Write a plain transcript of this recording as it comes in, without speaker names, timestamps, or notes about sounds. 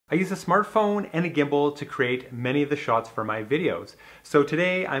I use a smartphone and a gimbal to create many of the shots for my videos. So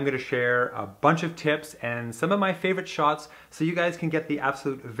today I'm going to share a bunch of tips and some of my favorite shots so you guys can get the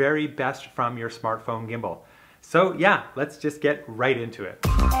absolute very best from your smartphone gimbal. So yeah, let's just get right into it.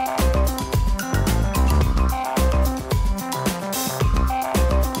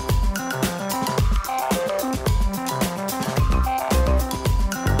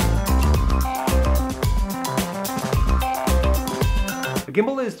 A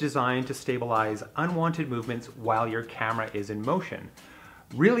gimbal is designed to stabilize unwanted movements while your camera is in motion.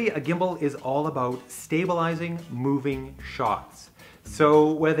 Really, a gimbal is all about stabilizing moving shots.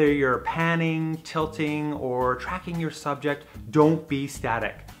 So whether you're panning, tilting, or tracking your subject, don't be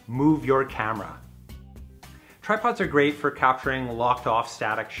static. Move your camera. Tripods are great for capturing locked off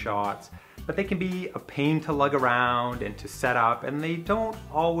static shots, but they can be a pain to lug around and to set up, and they don't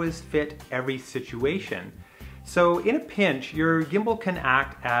always fit every situation. So in a pinch, your gimbal can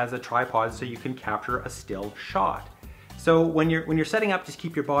act as a tripod so you can capture a still shot. So when you're setting up, just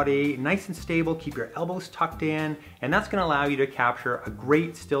keep your body nice and stable, keep your elbows tucked in, and that's gonna allow you to capture a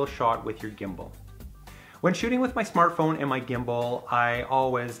great still shot with your gimbal. When shooting with my smartphone and my gimbal, I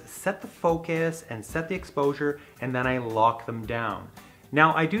always set the focus and set the exposure, and then I lock them down.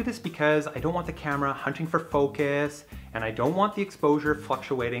 Now I do this because I don't want the camera hunting for focus, and I don't want the exposure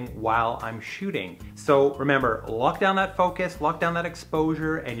fluctuating while I'm shooting. So remember, lock down that focus, lock down that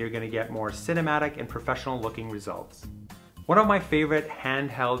exposure, and you're gonna get more cinematic and professional looking results. One of my favorite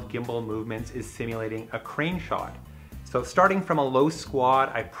handheld gimbal movements is simulating a crane shot. So starting from a low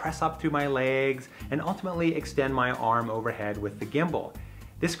squat, I press up through my legs and ultimately extend my arm overhead with the gimbal.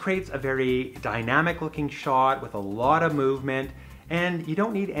 This creates a very dynamic looking shot with a lot of movement, and you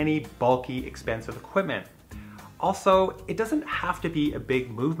don't need any bulky, expensive equipment. Also, it doesn't have to be a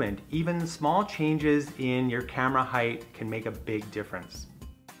big movement. Even small changes in your camera height can make a big difference.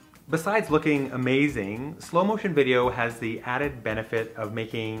 Besides looking amazing, slow motion video has the added benefit of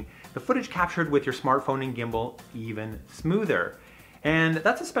making the footage captured with your smartphone and gimbal even smoother. And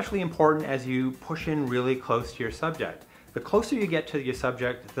that's especially important as you push in really close to your subject. The closer you get to your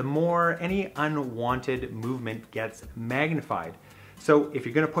subject, the more any unwanted movement gets magnified. So if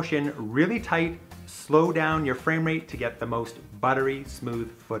you're gonna push in really tight, slow down your frame rate to get the most buttery,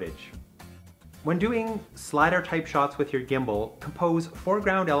 smooth footage. When doing slider type shots with your gimbal, compose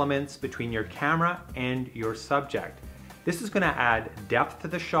foreground elements between your camera and your subject. This is gonna add depth to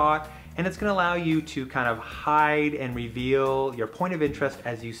the shot, and it's gonna allow you to kind of hide and reveal your point of interest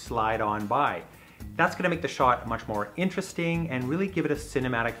as you slide on by. That's gonna make the shot much more interesting and really give it a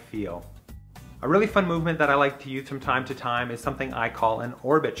cinematic feel. A really fun movement that I like to use from time to time is something I call an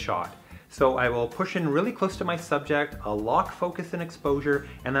orbit shot. So I will push in really close to my subject, I'll lock focus and exposure,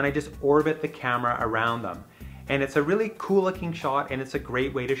 and then I just orbit the camera around them. And it's a really cool looking shot, and it's a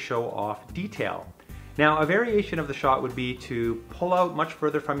great way to show off detail. Now, a variation of the shot would be to pull out much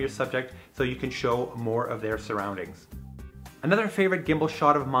further from your subject so you can show more of their surroundings. Another favorite gimbal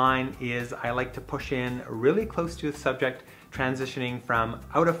shot of mine is I like to push in really close to the subject, transitioning from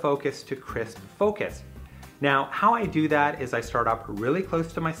out of focus to crisp focus. Now, how I do that is I start up really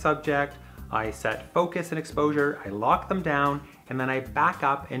close to my subject, I set focus and exposure, I lock them down, and then I back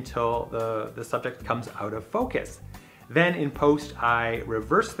up until the subject comes out of focus. Then in post, I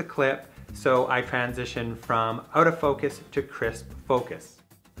reverse the clip, so I transition from out of focus to crisp focus.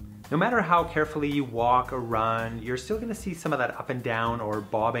 No matter how carefully you walk or run, you're still gonna see some of that up and down or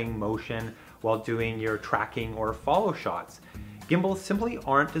bobbing motion while doing your tracking or follow shots. Gimbals simply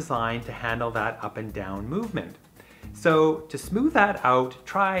aren't designed to handle that up and down movement. So to smooth that out,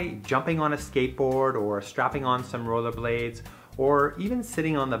 try jumping on a skateboard or strapping on some rollerblades, or even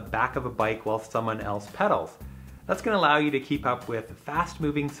sitting on the back of a bike while someone else pedals. That's gonna allow you to keep up with fast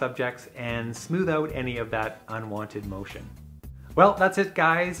moving subjects and smooth out any of that unwanted motion. Well, that's it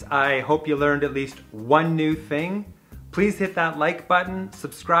guys. I hope you learned at least one new thing. Please hit that like button,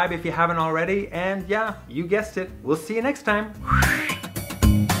 subscribe if you haven't already, and yeah, you guessed it, we'll see you next time.